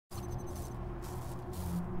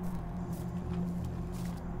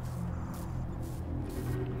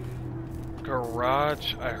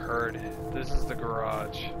Garage, I heard it. This is the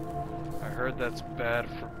garage. I heard that's bad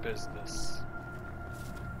for business.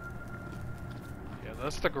 Yeah,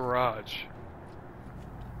 that's the garage.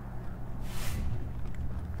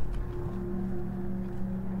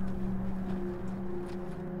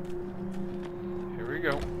 Here we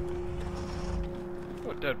go.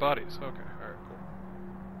 Oh, dead bodies. Okay, alright, cool.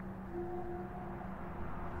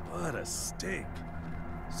 What a stink.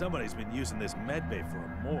 Somebody's been using this medbay for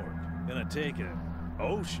a morgue. Gonna take an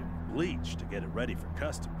ocean bleach to get it ready for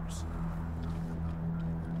customers.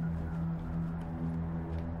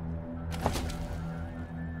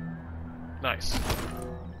 Nice.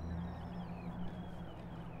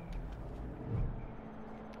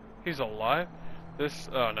 He's alive? This,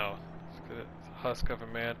 oh no. The husk of a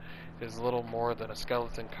man is little more than a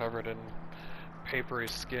skeleton covered in papery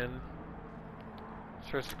skin.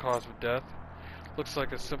 Search the cause of death. Looks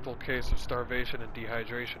like a simple case of starvation and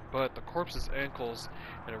dehydration, but the corpse's ankles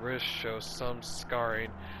and wrists show some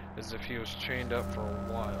scarring as if he was chained up for a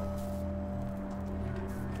while.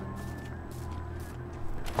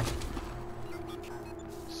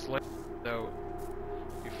 Slave note.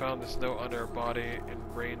 You found this note under a body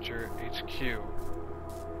in Ranger HQ.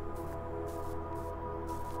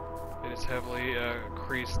 It is heavily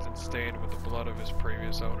creased and stained with the blood of his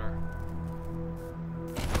previous owner.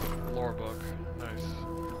 Lore book. Nice.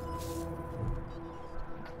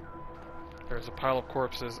 There's a pile of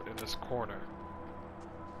corpses in this corner.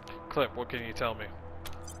 Clip, what can you tell me?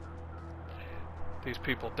 These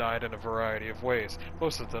people died in a variety of ways,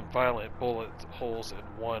 most of them violent bullet holes in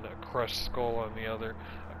one, a crushed skull on the other,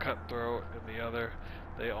 a cut throat in the other.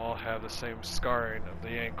 They all have the same scarring of the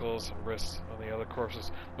ankles and wrists on the other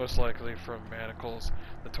corpses, most likely from manacles.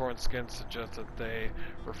 The torn skin suggests that they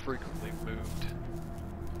were frequently moved.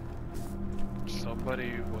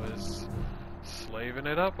 Somebody was slaving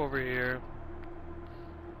it up over here.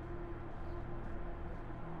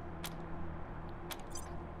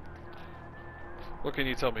 What can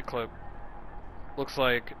you tell me, Clip? Looks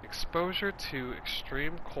like exposure to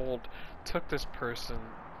extreme cold took this person's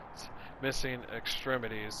missing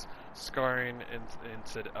extremities. Scarring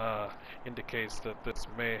indicates that this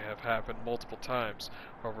may have happened multiple times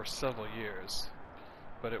over several years.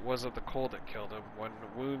 But it wasn't the cold that killed him. When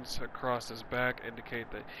wounds across his back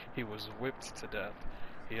indicate that he was whipped to death.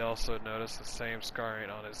 He also noticed the same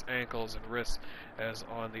scarring on his ankles and wrists as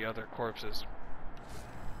on the other corpses.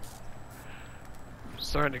 I'm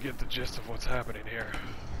starting to get the gist of what's happening here.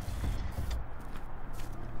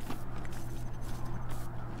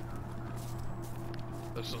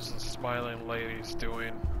 This was the smiling lady's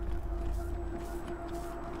doing.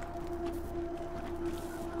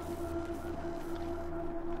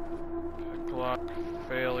 Lock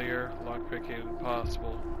failure, lockpicking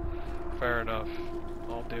impossible. Fair enough.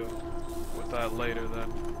 I'll deal with that later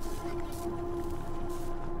then.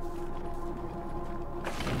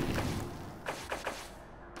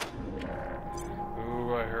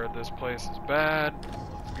 Ooh, I heard this place is bad.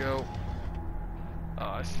 Let's go. Oh,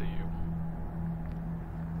 I see you.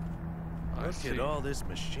 Look at all this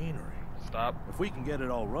machinery. Stop. If we can get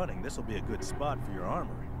it all running, this will be a good spot for your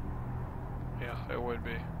armory. Yeah, it would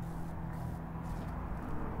be.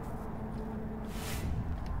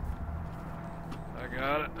 I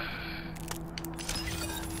got it.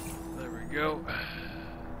 There we go.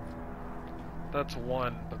 That's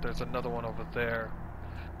one, but there's another one over there.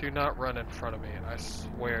 Do not run in front of me, I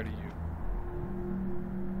swear to you.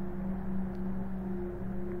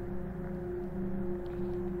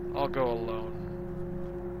 I'll go alone.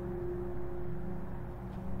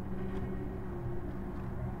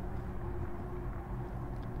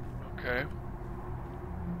 Okay.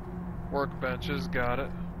 Workbenches, got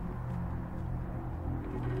it.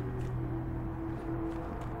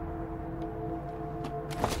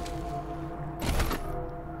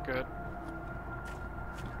 Good.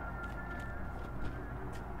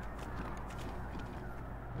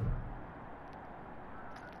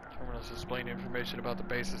 Terminals displaying information about the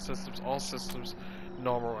base's systems. All systems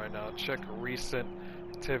normal right now. Check recent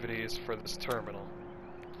activities for this terminal.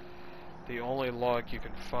 The only log you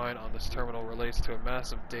can find on this terminal relates to a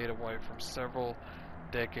massive data wipe from several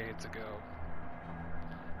decades ago.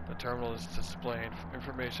 The terminal is displaying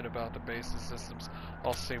information about the base's systems.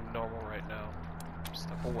 All seem normal right now.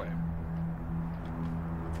 Step away.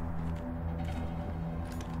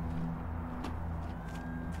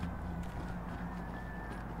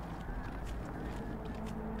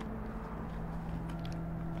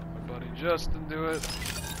 My buddy Justin do it.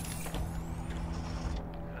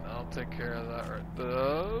 And I'll take care of that right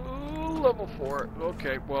there. Level 4.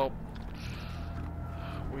 Okay, well,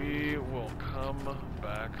 we will come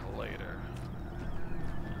back later.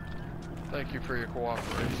 Thank you for your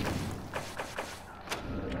cooperation.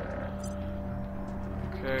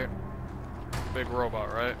 Okay. Big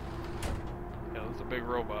robot, right? Yeah, that's a big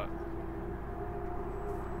robot.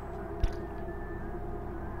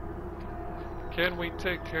 Can we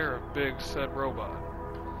take care of big said robot?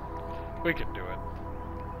 We can do it.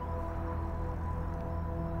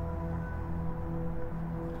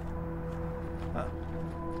 Huh.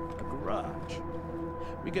 A garage.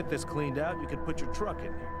 We get this cleaned out, you can put your truck in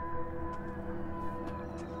here.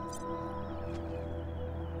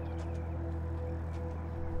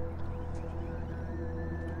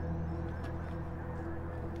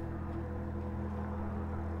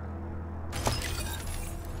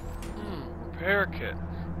 Repair kit.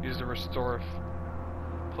 Use to restore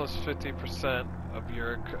plus 50% of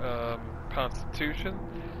your constitution.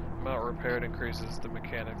 Amount repaired increases the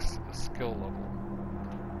mechanic's skill level.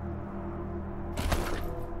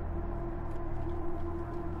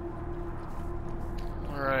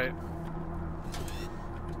 Alright.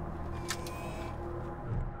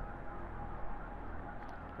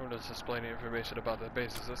 I'm just displaying information about the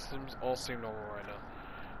basic systems. All seem normal right now.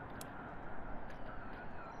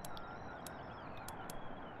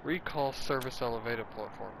 Recall service elevator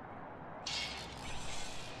platform.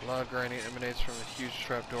 Loud grinding emanates from a huge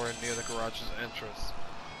trapdoor near the garage's entrance.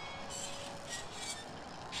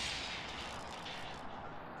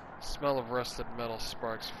 The smell of rusted metal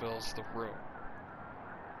sparks fills the room.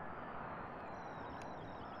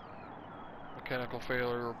 Mechanical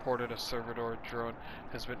failure reported. A servitor drone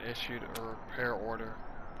has been issued a repair order.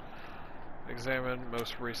 Examine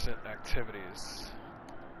most recent activities.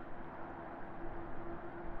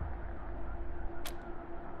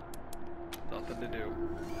 Nothing to do.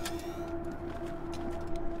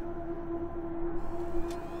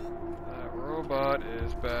 That robot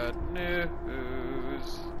is bad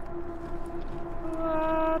news.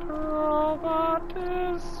 That robot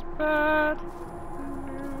is bad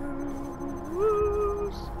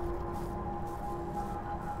news.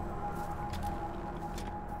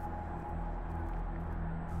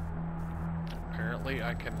 Apparently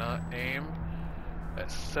I cannot aim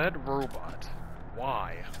at said robot.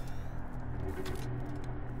 Why?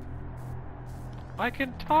 I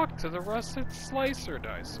can talk to the rusted slicer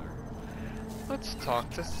dicer. Let's talk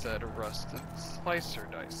to said rusted slicer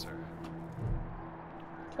dicer.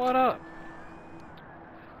 What up?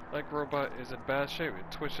 Like robot is in bad shape.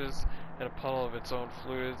 It twitches in a puddle of its own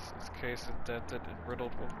fluids. Its case is dented and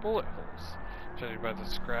riddled with bullet holes. Judging by the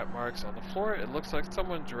scrap marks on the floor, it looks like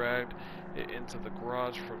someone dragged it into the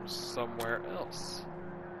garage from somewhere else.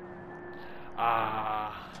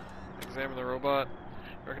 Ah. Examine the robot.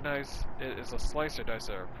 Recognize it is a slicer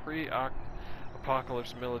dicer, a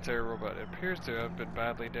pre-apocalypse military robot. It appears to have been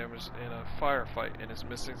badly damaged in a firefight and is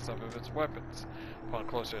missing some of its weapons. Upon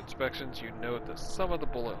closer inspections, you note that some of the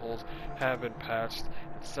bullet holes have been patched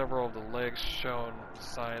and several of the legs shown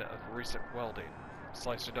sign of recent welding.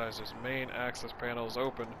 Slicer dicer's main access panel is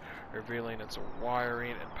open, revealing its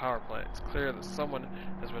wiring and power plant. It's clear that someone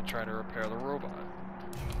has been trying to repair the robot.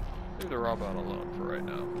 Leave the robot alone for right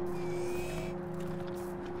now.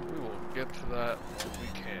 We will get to that when we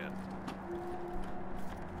can.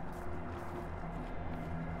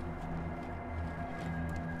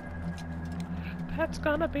 That's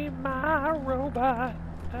gonna be my robot.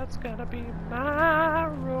 That's gonna be my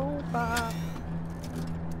robot.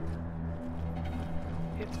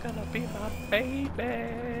 It's gonna be my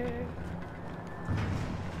baby.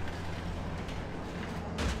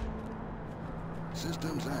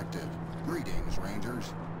 Systems active. Greetings,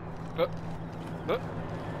 Rangers.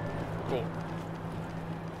 Cool.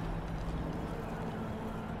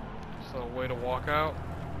 So, way to walk out?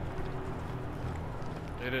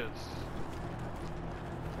 It is.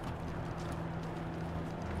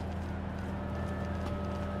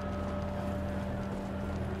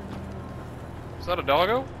 Is that a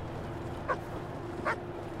doggo?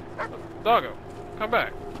 Doggo, come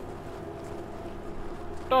back.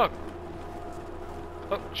 Dog.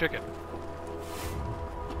 Oh, chicken.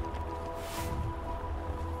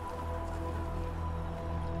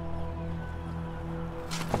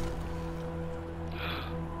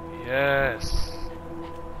 Yes.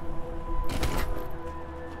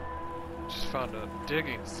 Just found a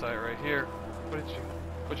digging site right here.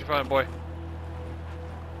 What'd you find, boy?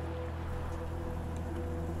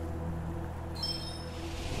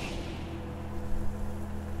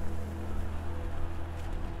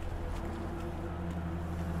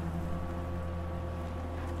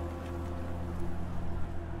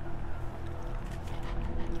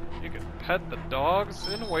 You can pet the dogs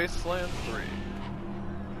in Wasteland 3.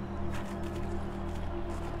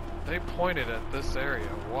 They pointed at this area.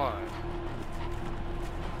 Why?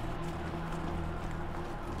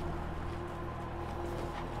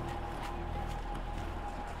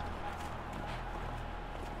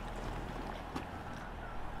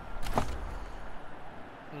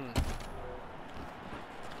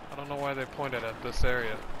 why they pointed at this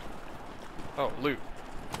area. Oh, loot.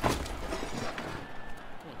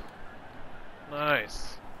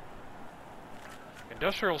 Nice.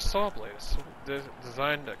 Industrial saw blades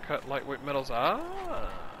designed to cut lightweight metals. Ah.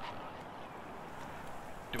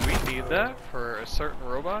 Do we need that for a certain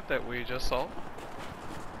robot that we just saw?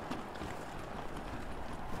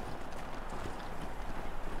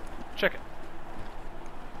 Chicken.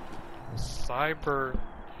 Cyborg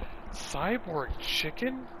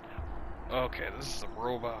chicken? Okay, this is a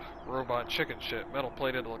robot chicken shit. Metal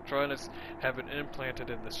plated electronics have been implanted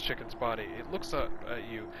in this chicken's body. It looks up at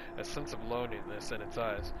you, a sense of loneliness in its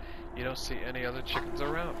eyes. You don't see any other chickens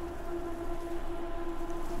around.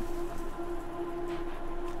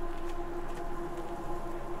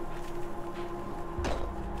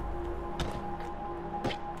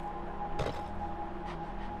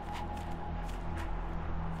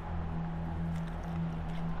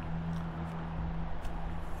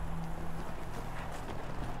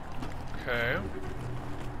 Okay.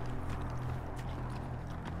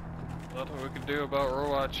 Nothing we can do about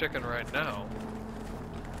robot chicken right now.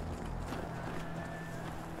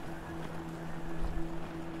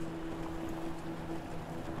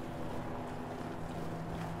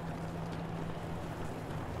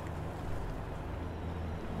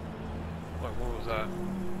 What was that?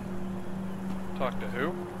 Talk to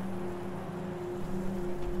who?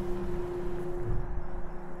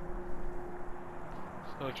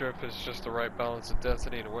 Snowdrift is just the right balance of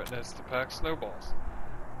density to witness the pack snowballs.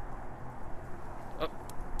 Up.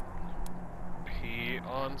 Pee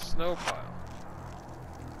on snow pile.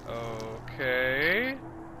 Okay.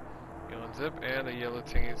 Yellow dip and the yellow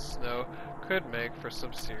tinted snow could make for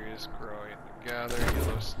some serious growing. Gather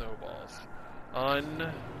yellow snowballs.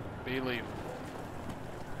 Unbelievable.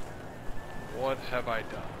 What have I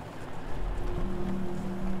done?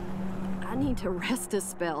 I need to rest a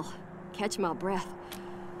spell. Catch my breath.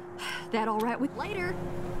 That all right with later?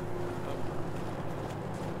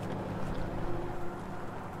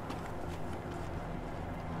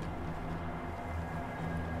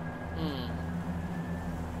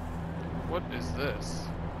 What is this?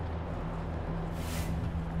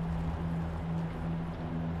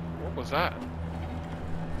 What was that?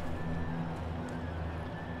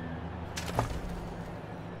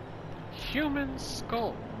 Human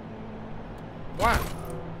skull. Wow.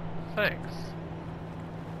 Thanks.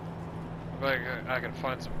 I can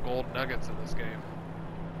find some gold nuggets in this game.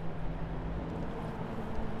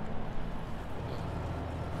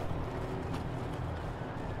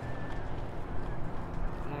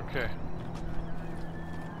 Okay.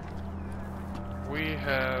 We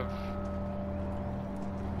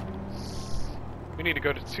need to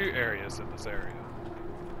go to 2 areas in this area.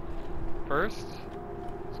 First,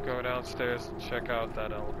 let's go downstairs and check out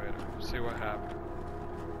that elevator. See what happened.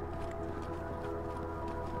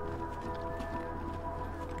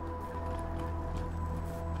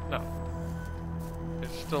 No.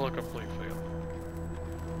 It's still a complete fail.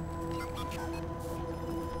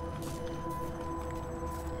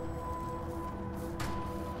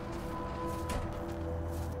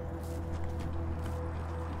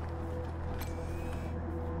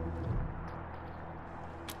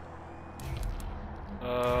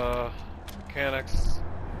 Mechanics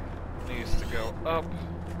needs to go up.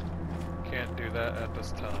 Can't do that at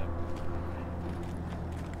this time.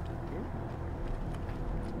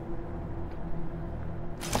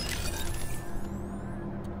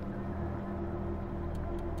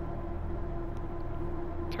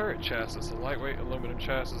 Turret chassis, a lightweight aluminum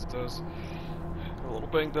chassis does a little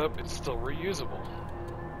banged up, it's still reusable.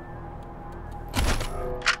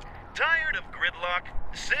 Tired of gridlock?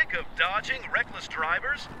 Sick of dodging reckless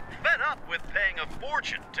drivers? Fed up with paying a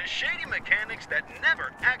fortune to shady mechanics that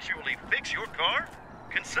never actually fix your car?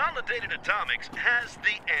 Consolidated Atomics has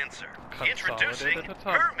the answer. Introducing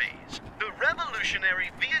Hermes, the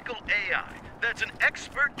revolutionary vehicle AI that's an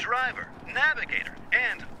expert driver, navigator,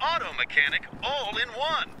 and auto mechanic all in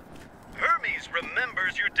one. Hermes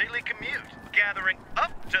remembers your daily commute, gathering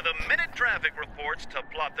up-to-the-minute traffic reports to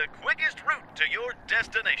plot the quickest route to your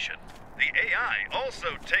destination. The AI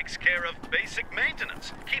also takes care of basic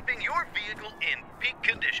maintenance, keeping your vehicle in peak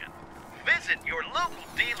condition. Visit your local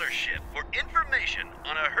dealership for information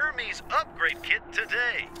on a Hermes upgrade kit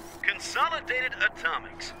today. Consolidated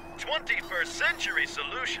Atomics, 21st century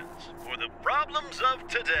solutions for the problems of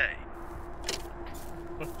today.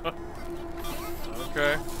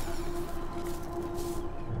 Okay.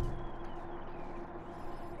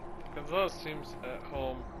 Gonzalez seems at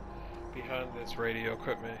home behind this radio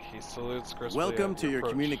equipment. He salutes crisply. Welcome at to your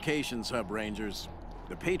approach. communications hub, Rangers.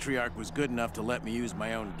 The Patriarch was good enough to let me use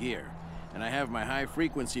my own gear. and I have my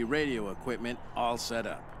high-frequency radio equipment all set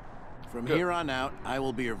up. From Good. here on out, I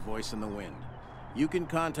will be your voice in the wind. You can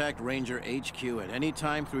contact Ranger HQ at any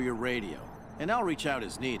time through your radio, and I'll reach out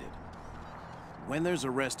as needed. When there's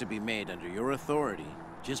arrests to be made under your authority,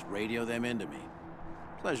 just radio them into me.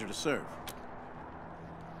 Pleasure to serve.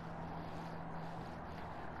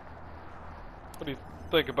 What do you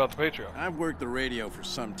think about the Patreon? I've worked the radio for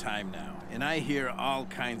some time now, and I hear all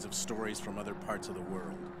kinds of stories from other parts of the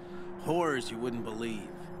world. Horrors you wouldn't believe.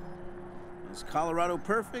 Is Colorado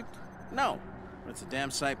perfect? No. But it's a damn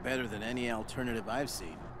sight better than any alternative I've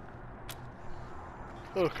seen.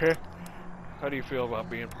 Okay. How do you feel about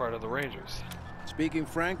being part of the Rangers? Speaking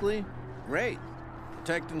frankly, great.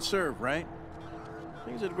 Protect and serve, right?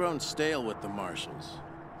 Things had grown stale with the Marshals.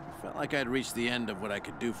 I felt like I'd reached the end of what I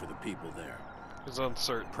could do for the people there. It's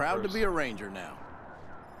uncertain. Proud to be a Ranger now.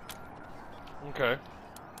 Okay.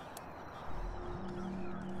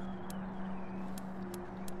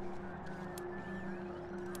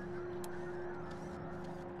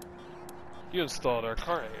 You installed our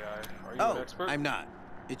car AI. Are you an expert? I'm not.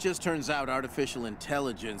 It just turns out artificial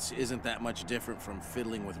intelligence isn't that much different from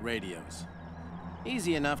fiddling with radios.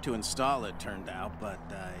 Easy enough to install, it turned out, but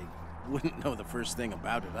I wouldn't know the first thing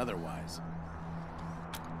about it otherwise.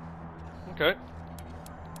 Okay.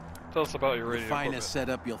 Tell us about your radio The finest equipment.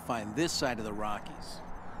 setup you'll find this side of the Rockies.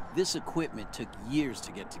 This equipment took years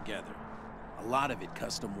to get together. A lot of it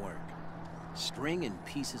custom work. String and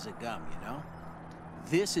pieces of gum, you know?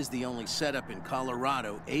 This is the only setup in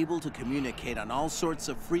Colorado able to communicate on all sorts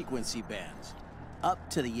of frequency bands, up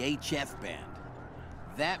to the HF band.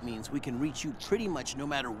 That means we can reach you pretty much no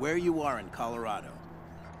matter where you are in Colorado.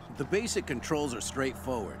 The basic controls are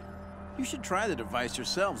straightforward. You should try the device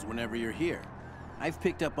yourselves whenever you're here. I've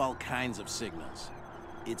picked up all kinds of signals.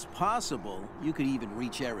 It's possible you could even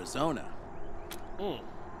reach Arizona.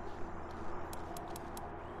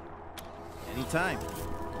 Anytime.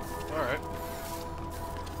 All right.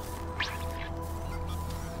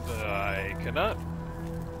 I cannot.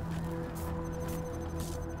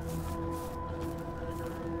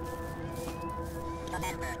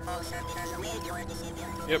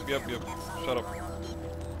 Yep. Shut up.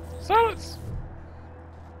 Silence!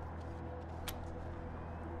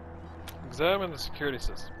 Examine the security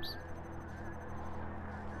systems.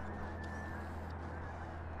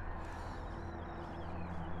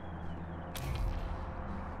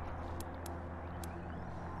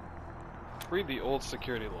 Read the old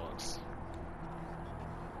security logs.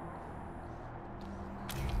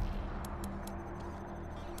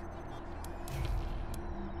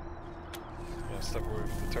 Yeah, step away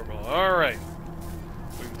from the terminal. Alright.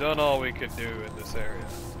 We've done all we could do in this area.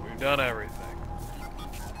 We've done everything.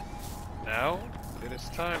 Now, it is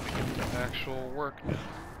time to get to actual work now.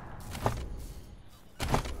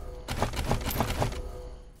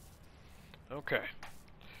 Okay.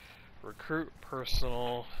 Recruit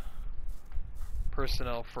personnel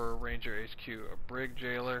for Ranger HQ, a brig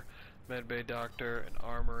jailer, medbay doctor, an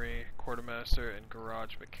armory, quartermaster, and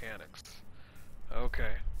garage mechanics.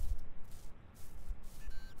 Okay.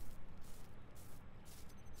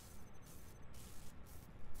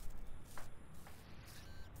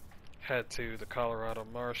 Head to the Colorado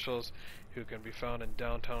Marshals, who can be found in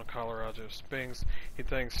downtown Colorado Springs. He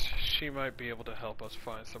thinks she might be able to help us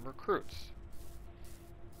find some recruits.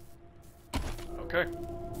 Okay,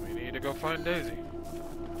 we need to go find Daisy.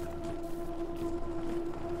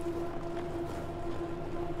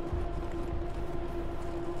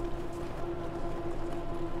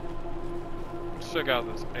 Let's check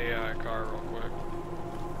out this AI car real quick.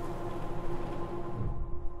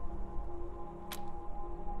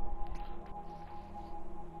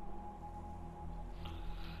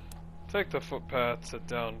 Take the footpath to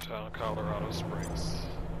downtown Colorado Springs.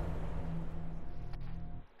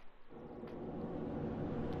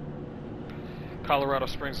 Colorado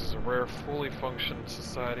Springs is a rare, fully functioning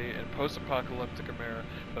society in post-apocalyptic America,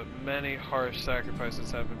 but many harsh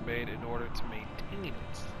sacrifices have been made in order to maintain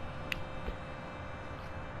it.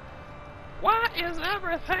 Why is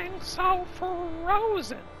everything so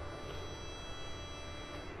frozen?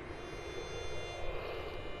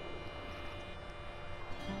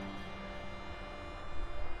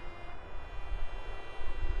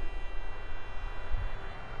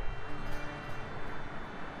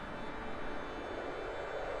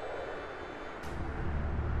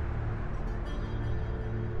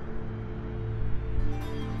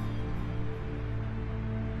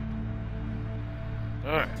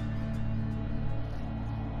 Alright.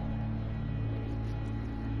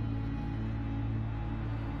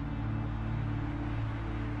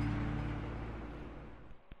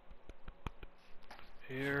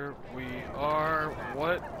 Here we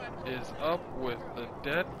What is up with the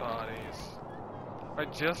dead bodies? I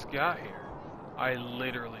just got here. I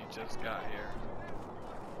literally just got here.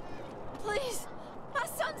 Please, my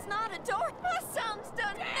son's not a dork. My son's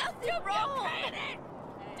done nothing wrong.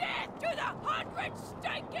 Death to the 100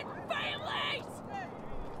 stinking families!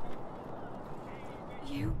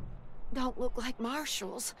 You don't look like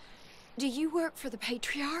marshals. Do you work for the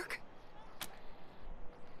Patriarch?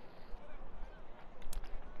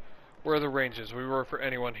 We're the Rangers. We work for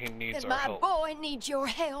anyone he needs Then our my help. boy needs your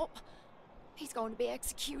help. He's going to be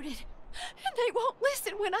executed. And they won't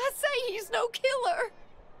listen when I say he's no killer.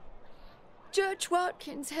 Judge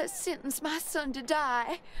Watkins has sentenced my son to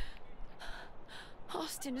die.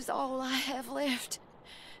 Austin is all I have left.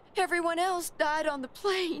 Everyone else died on the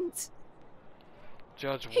plains.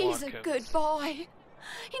 Judge He's Watkins. a good boy.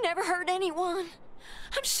 He never hurt anyone.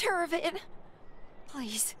 I'm sure of it.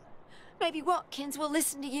 Please, maybe Watkins will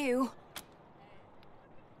listen to you.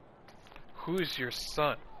 Who's your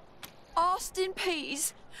son? Austin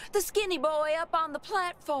Pease, the skinny boy up on the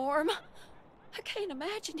platform. I can't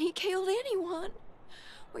imagine he killed anyone.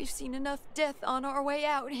 We've seen enough death on our way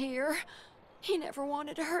out here. He never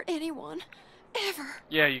wanted to hurt anyone, ever.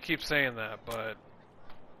 Yeah, you keep saying that, but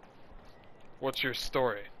what's your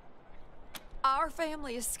story? Our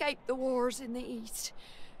family escaped the wars in the East.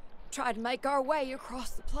 Tried to make our way across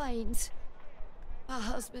the plains. My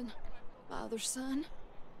husband, my other son,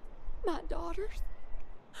 my daughters,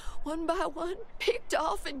 one by one, picked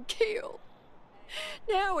off and killed.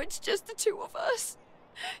 Now it's just the two of us,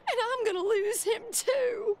 and I'm gonna lose him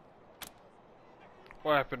too.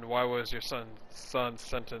 What happened? Why was your son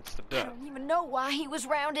sentenced to I death? don't even know why he was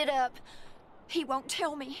rounded up. He won't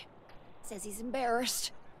tell me. Says he's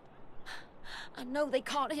embarrassed. I know they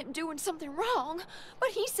caught him doing something wrong, but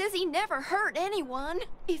he says he never hurt anyone.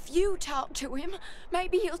 If you talk to him,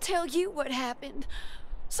 maybe he'll tell you what happened.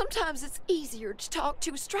 Sometimes it's easier to talk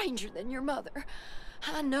to a stranger than your mother.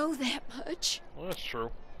 I know that much. Well, that's true.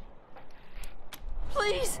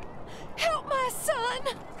 Please, help my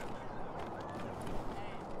son!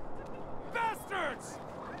 Bastards!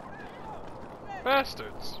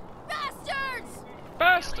 Bastards! Bastards!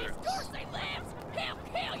 Bastards! Dorsey lives! He'll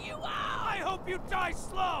kill you all! I hope you die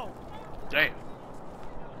slow! Damn.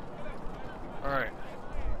 Alright.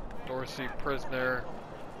 Dorsey, prisoner.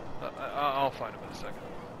 I'll find him in a second.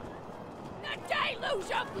 The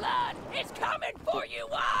deluge of blood is coming for you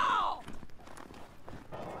all!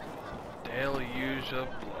 Deluge of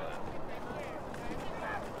blood.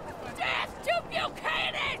 Death to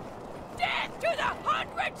Buchanan! Death to the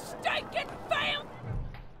 100 stinking families!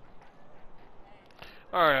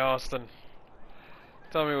 Alright, Austin.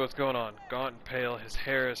 Tell me what's going on. Gaunt and pale, his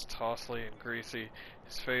hair is tossly and greasy,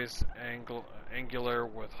 his face angular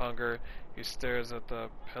with hunger. He stares at the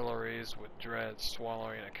pillories with dread,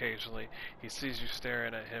 swallowing occasionally. He sees you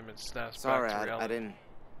staring at him and snaps back to reality.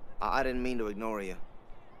 I didn't mean to ignore you.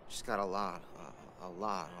 Just got a lot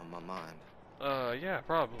on my mind. Yeah,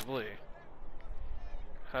 probably.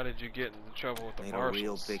 How did you get into trouble with the Made marshals? a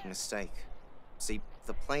real big mistake. See,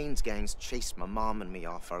 the Plains gangs chased my mom and me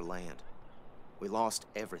off our land. We lost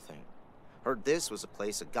everything. Heard this was a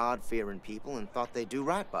place of God-fearing people and thought they'd do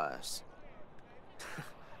right by us.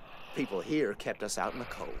 People here kept us out in the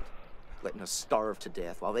cold, letting us starve to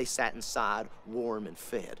death while they sat inside, warm and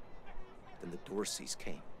fed. Then the Dorseys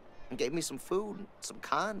came and gave me some food and some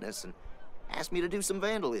kindness and asked me to do some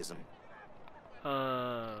vandalism.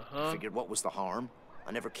 I figured what was the harm?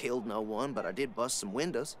 I never killed no one, but I did bust some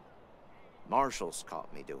windows. Marshals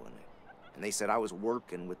caught me doing it, and they said I was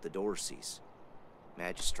working with the Dorseys.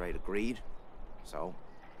 Magistrate agreed, so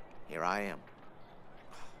here I am.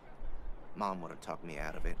 Mom would have talked me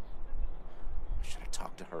out of it. I should have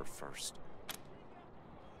talked to her first.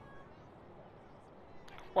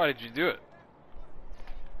 Why did you do it?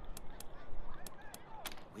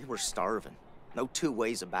 We were starving. No two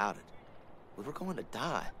ways about it. We were going to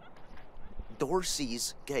die.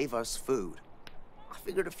 Dorseys gave us food. I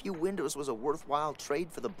figured a few windows was a worthwhile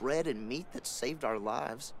trade for the bread and meat that saved our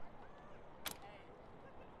lives.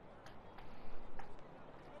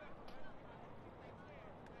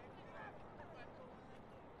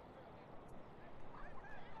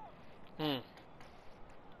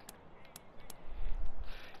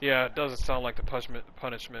 Yeah, it doesn't sound like the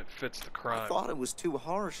punishment fits the crime. I thought it was too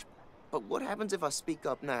harsh, but what happens if I speak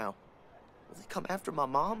up now? Will they come after my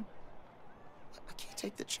mom? I can't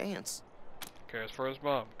take the chance. Okay, as for his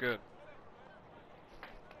mom, good.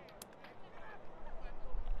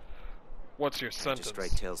 What's your sentence?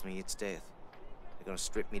 Magistrate tells me it's death. They're gonna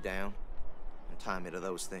strip me down and tie me to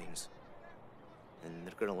those things. And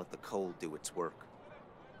they're gonna let the cold do its work.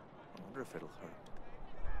 I wonder if it'll hurt.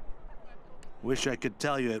 Wish I could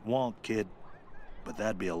tell you it won't, kid. But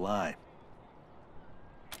that'd be a lie.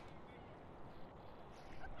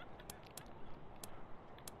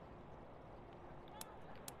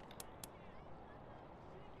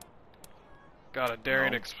 Got a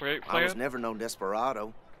daring escape I plan? was never no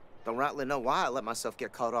desperado. Don't rightly know why I let myself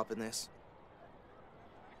get caught up in this.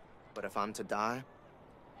 But if I'm to die,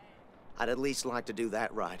 I'd at least like to do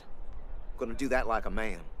that right. I'm gonna do that like a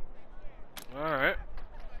man. Alright.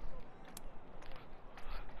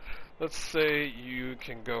 Let's say you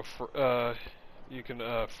can go for,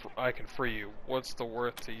 I can free you. What's the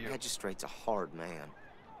worth to you? Magistrate's a hard man.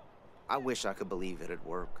 I wish I could believe it'd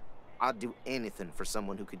work. I'd do anything for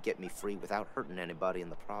someone who could get me free without hurting anybody in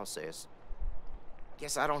the process.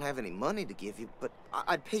 Guess I don't have any money to give you, but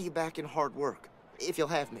I'd pay you back in hard work, if you'll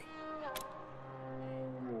have me.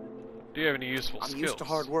 Do you have any useful I'm skills? used to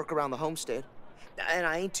hard work around the homestead, and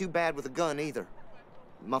I ain't too bad with a gun either.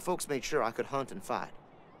 My folks made sure I could hunt and fight.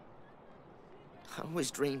 I always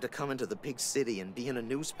dreamed of coming to the big city and being a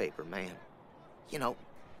newspaper man. You know,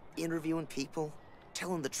 interviewing people,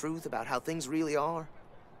 telling the truth about how things really are.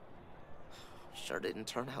 Sure didn't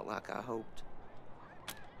turn out like I hoped.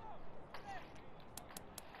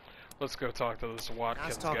 Let's go talk to this Watkins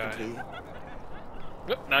Nice talking guy. to you.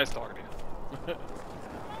 Yep, nice talking to you.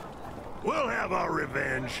 We'll have our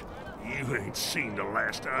revenge. You ain't seen the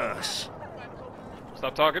last of us.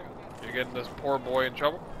 Stop talking. You're getting this poor boy in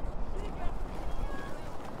trouble.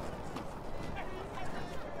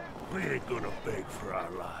 We ain't gonna beg for our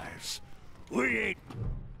lives. We ain't...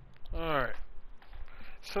 Alright.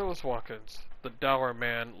 So is Watkins. The dour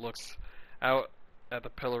man looks out at the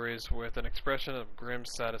pillories with an expression of grim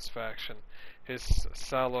satisfaction. His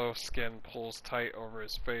sallow skin pulls tight over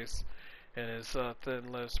his face, and his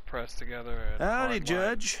thin lips pressed together. And Howdy,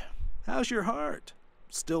 Judge. How's your heart?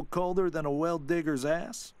 Still colder than a well digger's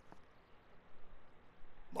ass?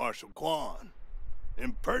 Marshal Quan.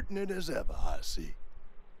 Impertinent as ever, I see.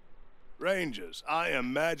 Rangers, I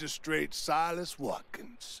am Magistrate Silas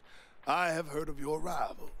Watkins. I have heard of your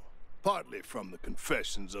arrival, partly from the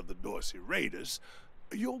confessions of the Dorsey Raiders.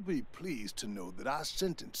 You'll be pleased to know that I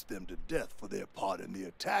sentenced them to death for their part in the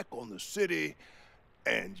attack on the city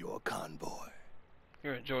and your convoy.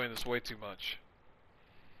 You're enjoying this way too much.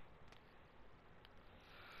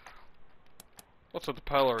 What's with the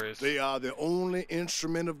pillories? They are the only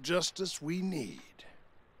instrument of justice we need.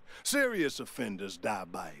 Serious offenders die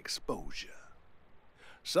by exposure.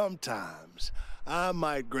 Sometimes I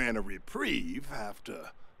might grant a reprieve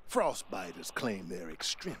after frostbiters claim their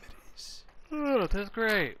extremities. Oh, that's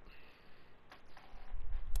great.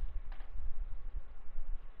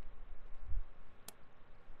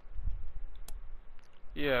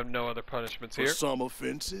 You have no other punishments For here? some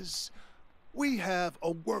offenses, we have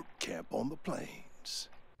a work camp on the plains.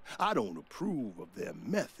 I don't approve of their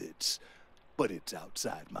methods, but it's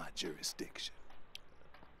outside my jurisdiction.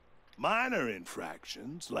 Minor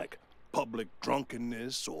infractions, like public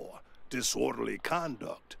drunkenness or disorderly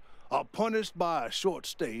conduct, are punished by a short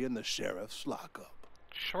stay in the sheriff's lockup.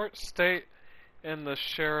 Short stay in the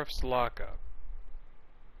sheriff's lockup.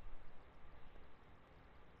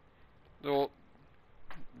 Well,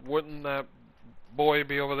 wouldn't that boy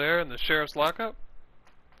be over there in the sheriff's lockup?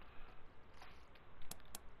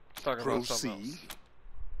 Let's talk about something else.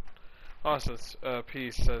 Austin's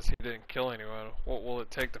piece says he didn't kill anyone. What will it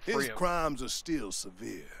take to free His him? crimes are still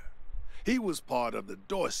severe. He was part of the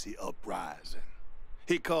Dorsey uprising.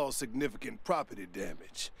 He caused significant property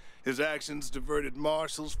damage. His actions diverted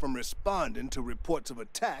marshals from responding to reports of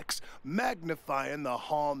attacks, magnifying the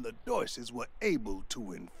harm the Dorseys were able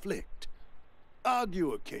to inflict.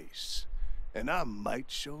 Argue a case, and I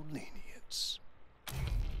might show lenience.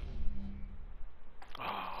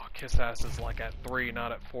 Oh, kiss ass is like at 3,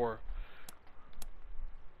 not at 4.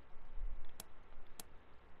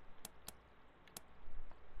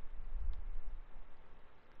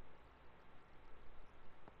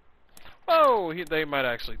 Oh, they might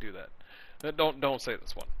actually do that. Don't say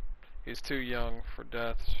this one. He's too young for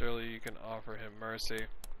death. Surely you can offer him mercy.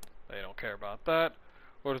 They don't care about that.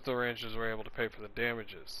 What if the Rangers were able to pay for the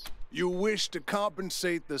damages? You wish to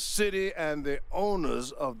compensate the city and the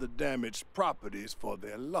owners of the damaged properties for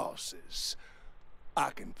their losses.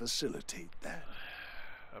 I can facilitate that.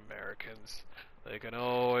 Americans. They can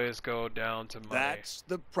always go down to money. That's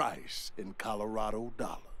the price in Colorado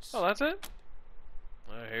dollars. Oh, that's it?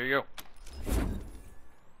 Here you go.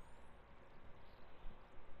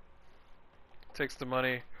 Takes the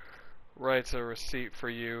money, writes a receipt for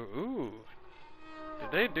you. Ooh.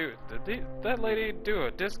 Did that lady do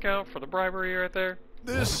a discount for the bribery right there?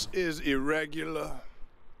 This is irregular,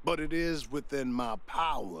 but it is within my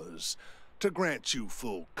powers to grant you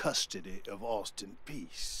full custody of Austin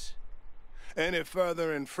Peace. Any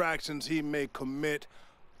further infractions he may commit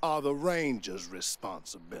are the Ranger's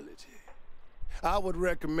responsibility. I would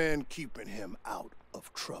recommend keeping him out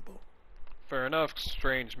of trouble. Fair enough,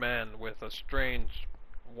 strange man with a strange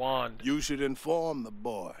wand. You should inform the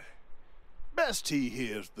boy. Best he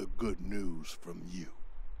hears the good news from you.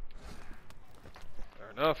 Fair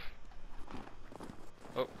enough.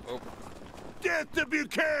 Oh. Death to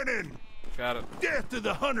Buchanan! Got it. Death to the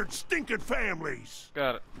 100 stinking families!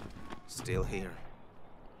 Got it. Still here.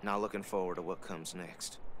 Not looking forward to what comes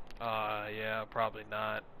next. Yeah, probably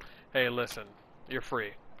not. Hey, listen. You're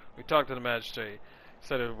free. We talked to the magistrate.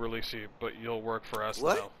 Said he'll release you, but you'll work for us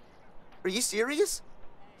What? now. Are you serious?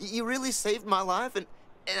 You really saved my life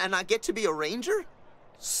and I get to be a ranger?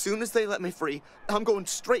 Soon as they let me free, I'm going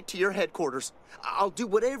straight to your headquarters. I'll do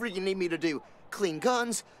whatever you need me to do. Clean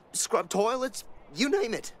guns, scrub toilets, you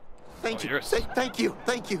name it. Thank you. Thank you.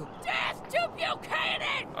 Thank you. Death to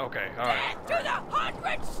Buchanan! Okay, alright. Death to the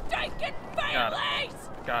 100 stinking families!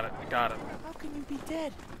 Got it. How can you be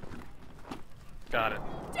dead? Got it.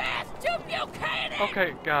 Death to Buchanan!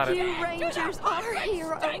 Okay, got it. You Rangers are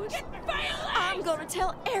heroes. I'm gonna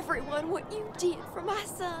tell everyone what you did for my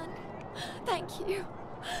son. Thank you.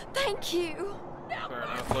 Thank you. Fair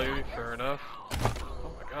enough, lady. Fair enough.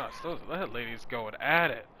 Oh my gosh, that lady's going at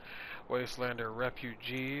it. Wastelander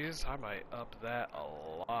refugees. I might up that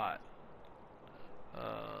a lot.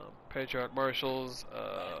 Patriarch marshals.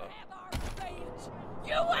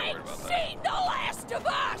 You ain't seen the last of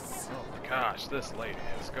us! Oh my gosh, this lady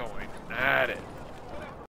is going at it.